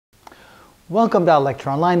Welcome to Lecture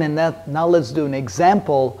Online, and now let's do an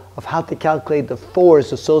example of how to calculate the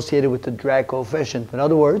force associated with the drag coefficient. In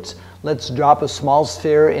other words, let's drop a small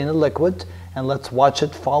sphere in a liquid and let's watch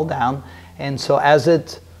it fall down. And so as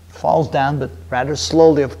it falls down, but rather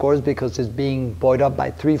slowly of course, because it's being buoyed up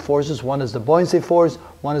by three forces. One is the buoyancy force,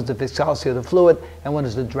 one is the viscosity of the fluid, and one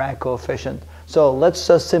is the drag coefficient. So let's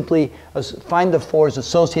just simply find the force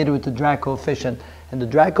associated with the drag coefficient. And the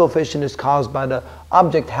drag coefficient is caused by the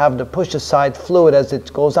object having to push aside fluid as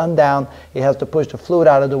it goes on down. It has to push the fluid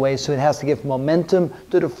out of the way, so it has to give momentum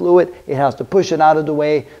to the fluid. It has to push it out of the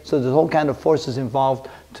way, so there's all kind of forces involved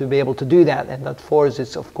to be able to do that. And that force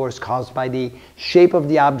is of course caused by the shape of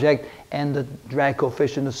the object and the drag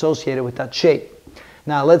coefficient associated with that shape.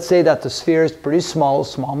 Now let's say that the sphere is pretty small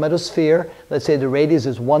metal sphere. Let's say the radius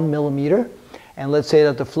is 1 millimeter. And let's say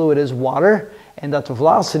that the fluid is water, and that the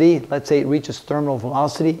velocity, let's say it reaches terminal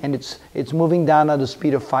velocity, and it's moving down at a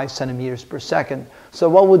speed of 5 centimeters per second. So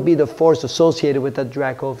what would be the force associated with that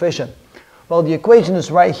drag coefficient? Well, the equation is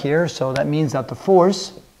right here, so that means that the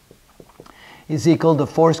force is equal, the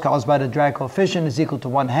force caused by the drag coefficient is equal to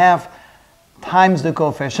 1/2 times the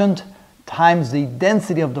coefficient times the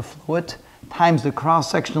density of the fluid times the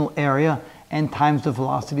cross-sectional area and times the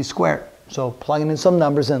velocity squared. So plugging in some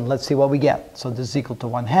numbers and let's see what we get. So this is equal to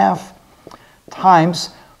 1/2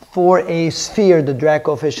 times, for a sphere the drag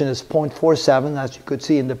coefficient is 0.47, as you could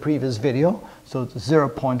see in the previous video. So it's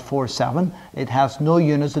 0.47. It has no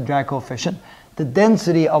units, the drag coefficient. The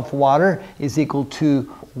density of water is equal to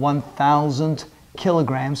 1,000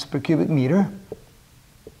 kilograms per cubic meter.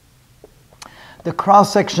 The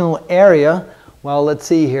cross-sectional area, well, let's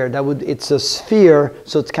see here, it's a sphere,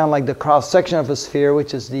 so it's kind of like the cross-section of a sphere,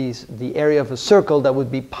 which is the area of a circle. That would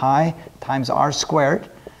be pi times r squared,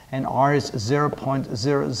 and r is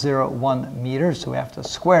 0.001 meters, so we have to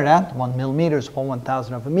square that. 1 millimeter is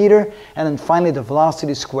 1/1000 of a meter. And then finally the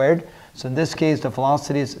velocity squared. So in this case the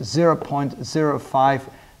velocity is 0.05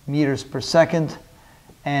 meters per second,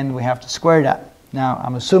 and we have to square that. Now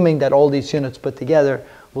I'm assuming that all these units put together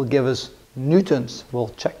will give us newtons.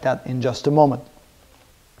 We'll check that in just a moment.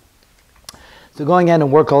 So going ahead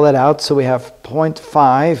and work all that out, so we have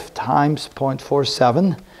 0.5 times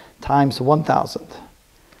 0.47 times 1,000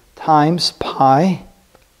 times pi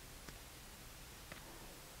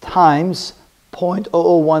times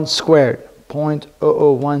 0.001 squared,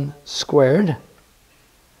 0.001 squared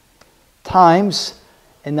times,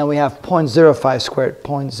 and then we have 0.05 squared,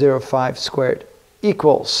 0.05 squared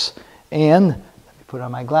equals, and let me put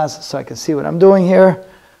on my glasses so I can see what I'm doing here.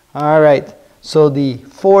 All right. So the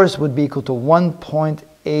force would be equal to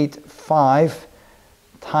 1.85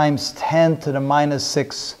 times 10 to the minus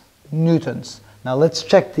 6 newtons. Now let's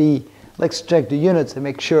check the units and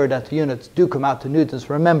make sure that the units do come out to newtons.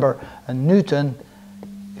 Remember, a newton,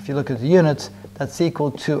 if you look at the units, that's equal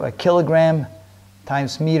to a kilogram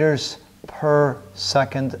times meters per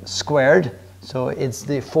second squared. So it's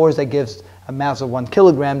the force that gives a mass of 1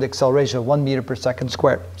 kilogram, the acceleration of 1 meter per second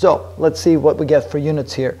squared. So let's see what we get for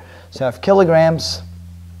units here. So I have kilograms,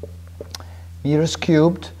 meters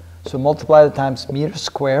cubed, so multiply that times meters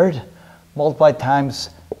squared, multiply times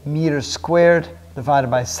meters squared divided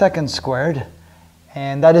by seconds squared,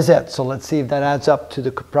 and that is it. So let's see if that adds up to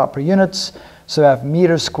the proper units. So I have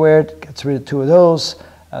meters squared, gets rid of 2 of those,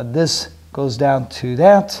 this goes down to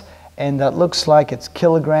that, and that looks like it's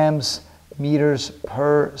kilograms meters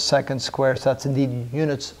per second squared. So that's indeed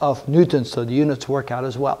units of newtons, so the units work out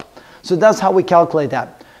as well. So that's how we calculate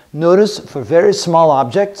that. Notice for very small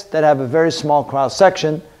objects that have a very small cross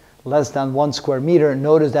section, less than 1 square meter,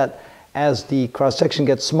 notice that as the cross section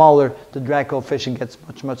gets smaller, the drag coefficient gets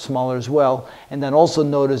much smaller as well. And then also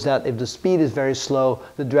notice that if the speed is very slow,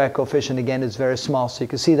 the drag coefficient again is very small. So you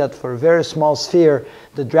can see that for a very small sphere,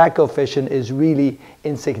 the drag coefficient is really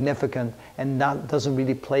insignificant and doesn't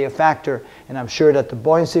really play a factor. And I'm sure that the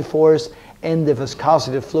buoyancy force and the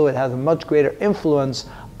viscosity of the fluid has a much greater influence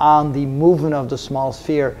on the movement of the small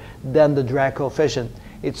sphere than the drag coefficient.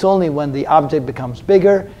 It's only when the object becomes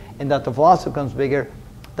bigger and that the velocity becomes bigger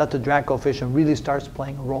that the drag coefficient really starts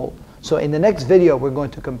playing a role. So in the next video we're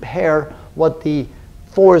going to compare what the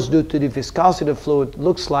force due to the viscosity of the fluid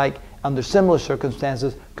looks like under similar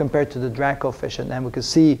circumstances compared to the drag coefficient, and we can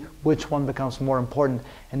see which one becomes more important.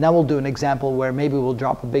 And then we'll do an example where maybe we'll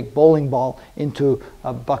drop a big bowling ball into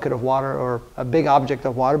a bucket of water or a big object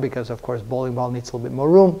of water, because of course bowling ball needs a little bit more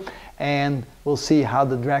room, and we'll see how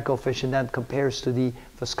the drag coefficient then compares to the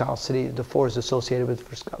viscosity, the force associated with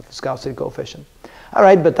viscosity coefficient. All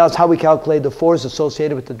right, but that's how we calculate the force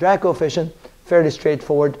associated with the drag coefficient. Fairly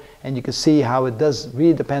straightforward, and you can see how it does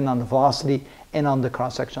really depend on the velocity and on the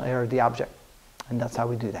cross-sectional area of the object. And that's how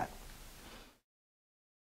we do that.